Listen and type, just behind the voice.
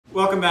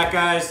Welcome back,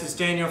 guys. It's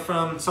Daniel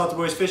from Salty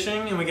Boys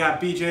Fishing, and we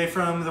got BJ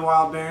from the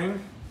Wild Bearing.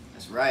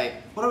 That's right.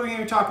 What are we going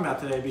to be talking about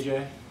today,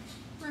 BJ?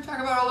 We're going to talk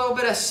about a little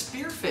bit of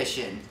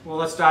spearfishing. Well,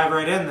 let's dive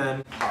right in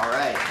then. All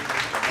right.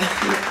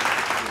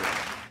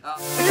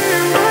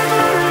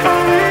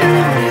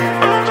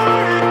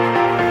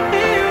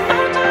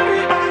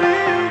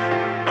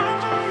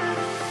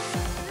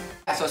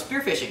 So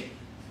spearfishing.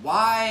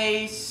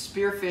 Why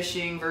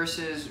spearfishing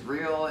versus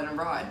reel and a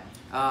rod?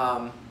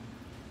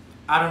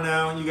 I don't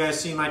know. You guys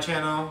see my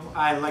channel.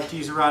 I like to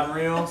use a rod and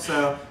reel,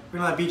 so we're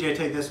going to let BJ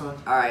take this one.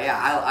 All right, yeah.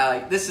 I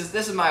like this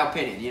is my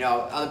opinion. You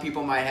know, other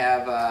people might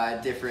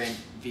have different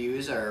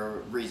views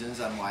or reasons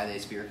on why they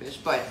spearfish,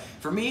 but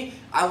for me,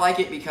 I like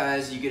it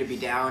because you get to be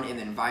down in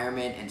the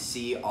environment and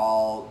see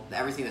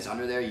everything that's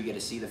under there. You get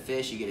to see the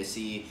fish. You get to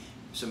see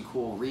some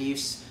cool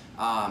reefs.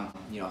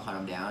 You know, hunt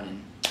them down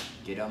and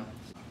get them.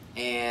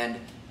 And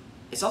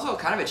it's also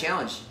kind of a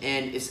challenge,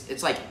 and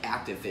it's like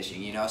active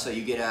fishing, you know. So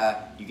you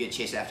get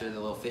chased after the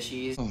little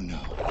fishies. Oh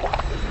no!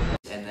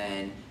 And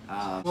then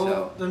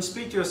then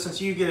speak to us, since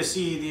you get to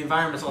see the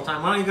environments all the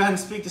time. Why don't you go ahead and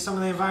speak to some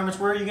of the environments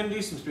where you're going to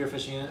do some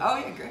spearfishing in? Oh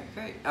yeah,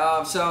 great.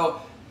 So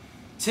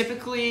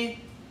typically,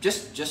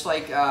 just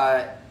like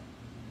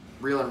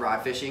reel and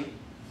rod fishing,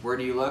 where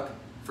do you look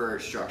for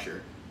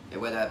structure?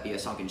 Whether that be a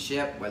sunken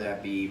ship, whether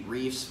that be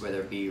reefs,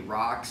 whether it be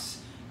rocks,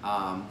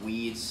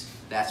 weeds.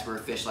 That's where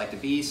fish like to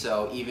be,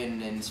 so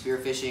even in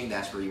spearfishing,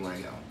 that's where you want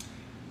to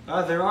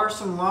go. There are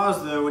some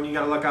laws, though, when you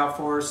got to look out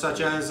for, such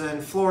as in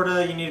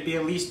Florida, you need to be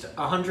at least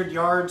 100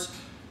 yards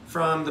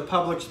from the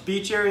public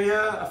beach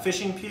area, a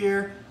fishing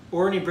pier,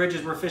 or any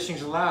bridges where fishing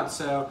is allowed.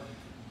 So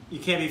you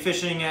can't be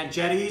fishing at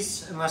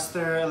jetties unless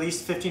they're at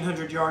least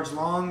 1,500 yards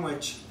long,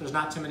 which there's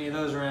not too many of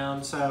those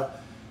around. So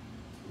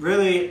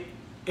really,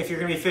 if you're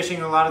going to be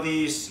fishing a lot of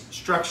these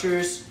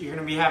structures, you're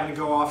going to be having to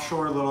go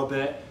offshore a little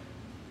bit,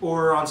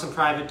 or on some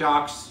private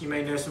docks. You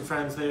may know some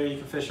friends there you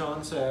can fish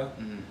on. So,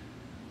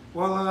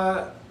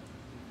 well,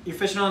 you're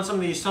fishing on some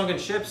of these sunken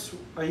ships.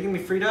 Are you going to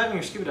be free diving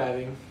or scuba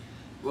diving?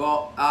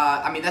 Well,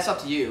 I mean, that's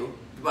up to you.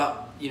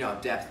 But, you know,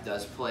 depth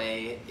does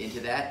play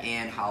into that,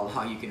 and how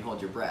long you can hold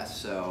your breath.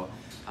 So,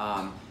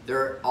 there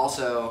are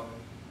also,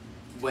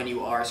 when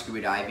you are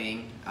scuba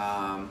diving,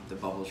 the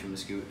bubbles from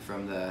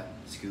the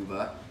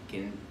scuba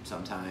can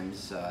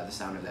sometimes, the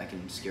sound of that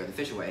can scare the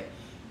fish away.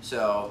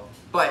 So,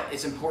 but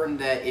it's important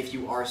that if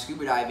you are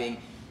scuba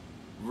diving,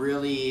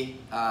 really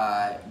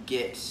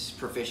get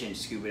proficient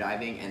scuba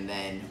diving and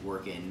then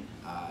work in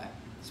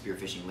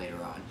spearfishing later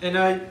on.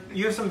 And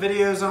you have some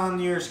videos on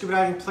your scuba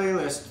diving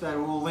playlist that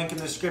we'll link in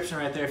the description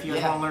right there. If you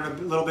guys want to learn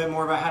a little bit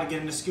more about how to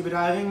get into scuba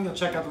diving, you'll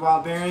check out the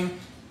Wild Bearing,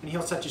 and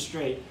he'll set you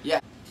straight. Yeah.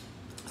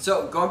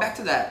 So going back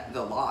to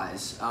the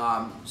laws.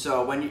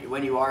 So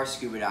when you are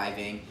scuba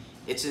diving,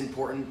 it's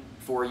important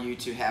for you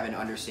to have an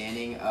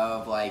understanding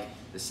of like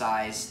the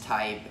size,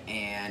 type,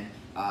 and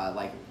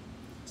like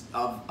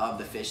of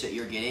the fish that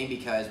you're getting,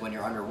 because when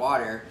you're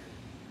underwater,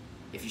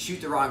 if you shoot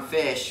the wrong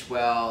fish,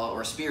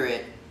 or spear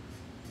it,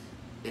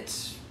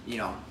 it's, you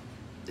know,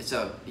 it's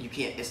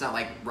not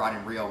like rod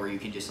and reel where you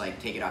can just like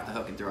take it off the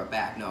hook and throw it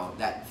back. No,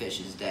 that fish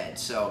is dead.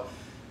 So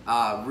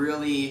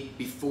really,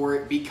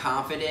 be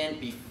confident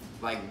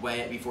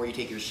before you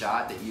take your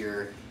shot that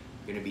you're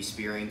going to be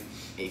spearing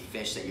a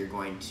fish that you're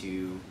going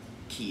to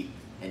keep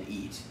and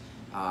eat.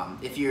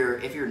 If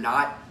you're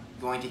not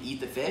going to eat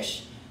the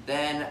fish,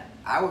 then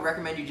I would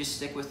recommend you just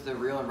stick with the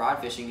reel and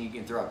rod fishing, and you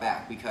can throw it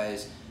back,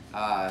 because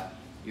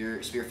you're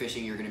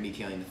spearfishing, you're going to be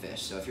killing the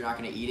fish. So if you're not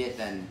going to eat it,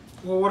 then...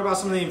 Well, what about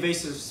some of the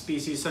invasive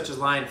species such as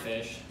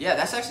lionfish? Yeah,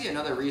 that's actually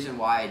another reason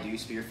why I do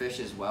spearfish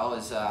as well,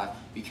 is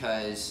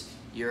because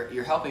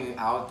you're helping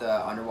out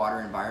the underwater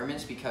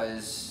environments,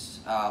 because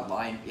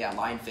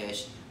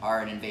lionfish are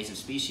an invasive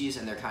species,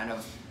 and they're kind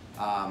of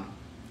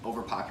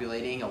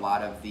overpopulating a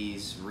lot of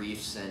these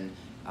reefs and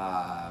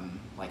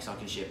like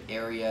sunken ship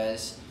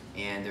areas,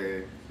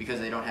 and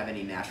because they don't have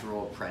any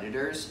natural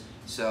predators.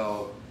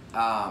 So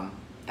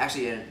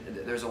actually,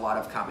 there's a lot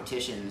of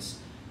competitions.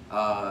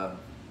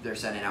 They're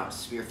sending out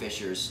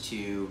spearfishers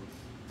to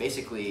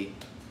basically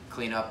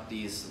clean up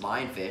these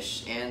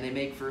lionfish, and they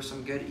make for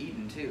some good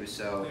eating too.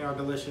 So they are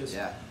delicious.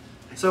 Yeah.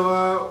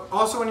 So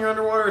also when you're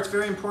underwater, it's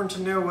very important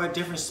to know what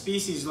different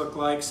species look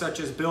like, such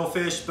as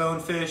billfish,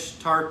 bonefish,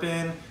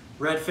 tarpon,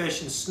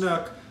 redfish, and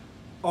snook.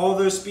 All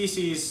those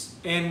species,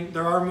 and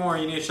there are more,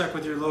 you need to check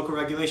with your local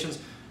regulations,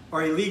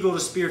 are illegal to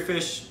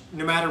spearfish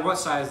no matter what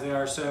size they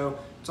are. So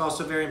it's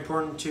also very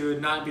important to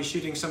not be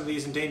shooting some of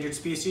these endangered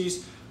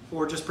species,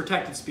 or just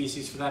protected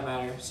species for that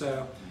matter.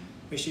 So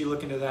make sure you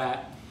look into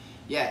that.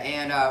 Yeah,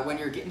 and when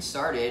you're getting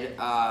started,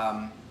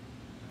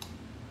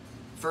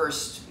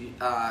 first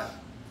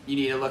you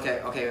need to look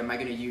at, okay, am I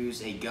going to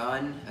use a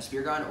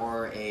spear gun,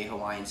 or a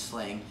Hawaiian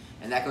sling?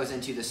 And that goes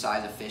into the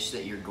size of fish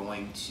that you're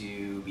going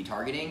to be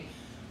targeting.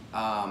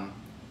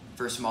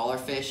 For smaller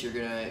fish,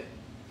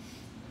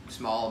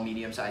 small,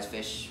 medium-sized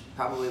fish,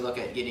 probably look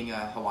at getting a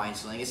Hawaiian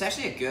sling. It's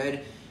actually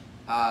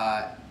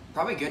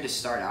probably good to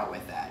start out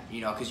with that,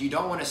 you know, because you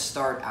don't want to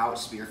start out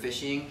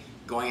spearfishing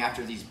going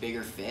after these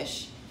bigger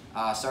fish,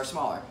 start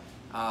smaller.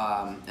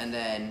 And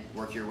then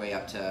work your way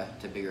up to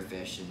bigger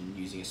fish and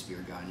using a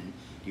spear gun. And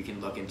you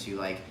can look into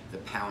like the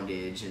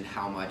poundage and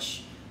how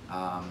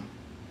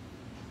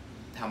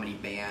many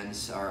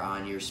bands are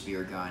on your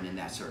spear gun and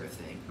that sort of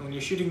thing. And when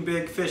you're shooting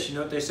big fish, you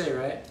know what they say,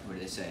 right? What do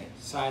they say?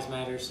 Size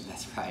matters.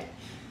 That's right.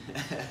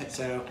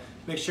 So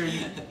make sure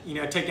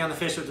you take down the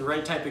fish with the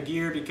right type of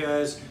gear,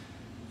 because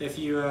if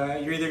you're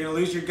either going to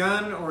lose your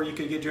gun or you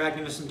could get dragged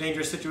into some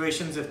dangerous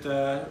situations if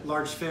the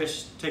large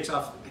fish takes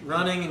off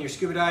running and you're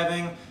scuba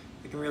diving.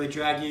 It can really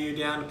drag you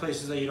down to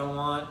places that you don't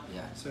want.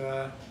 Yeah.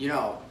 So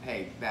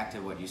hey, back to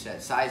what you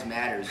said. Size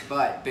matters,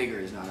 but bigger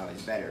is not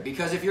always better.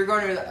 Because if you're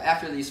going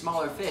after these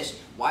smaller fish,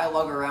 why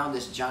lug around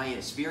this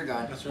giant spear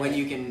gun when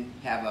you can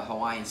have a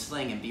Hawaiian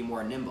sling and be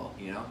more nimble?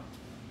 You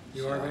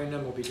are very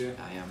nimble, BJ.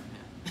 I am.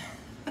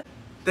 Yeah.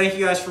 Thank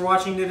you guys for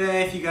watching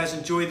today. If you guys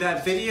enjoyed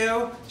that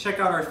video, check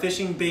out our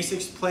Fishing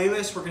Basics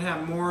playlist. We're going to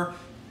have more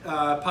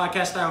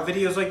podcast style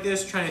videos like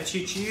this, trying to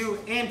teach you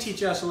and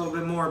teach us a little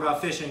bit more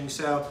about fishing.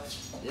 So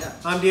yeah.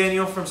 I'm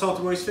Daniel from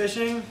Salty Boys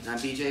Fishing. And I'm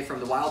BJ from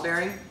the Wild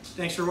Bearing.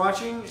 Thanks for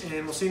watching,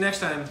 and we'll see you next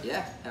time.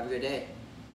 Yeah, have a good day.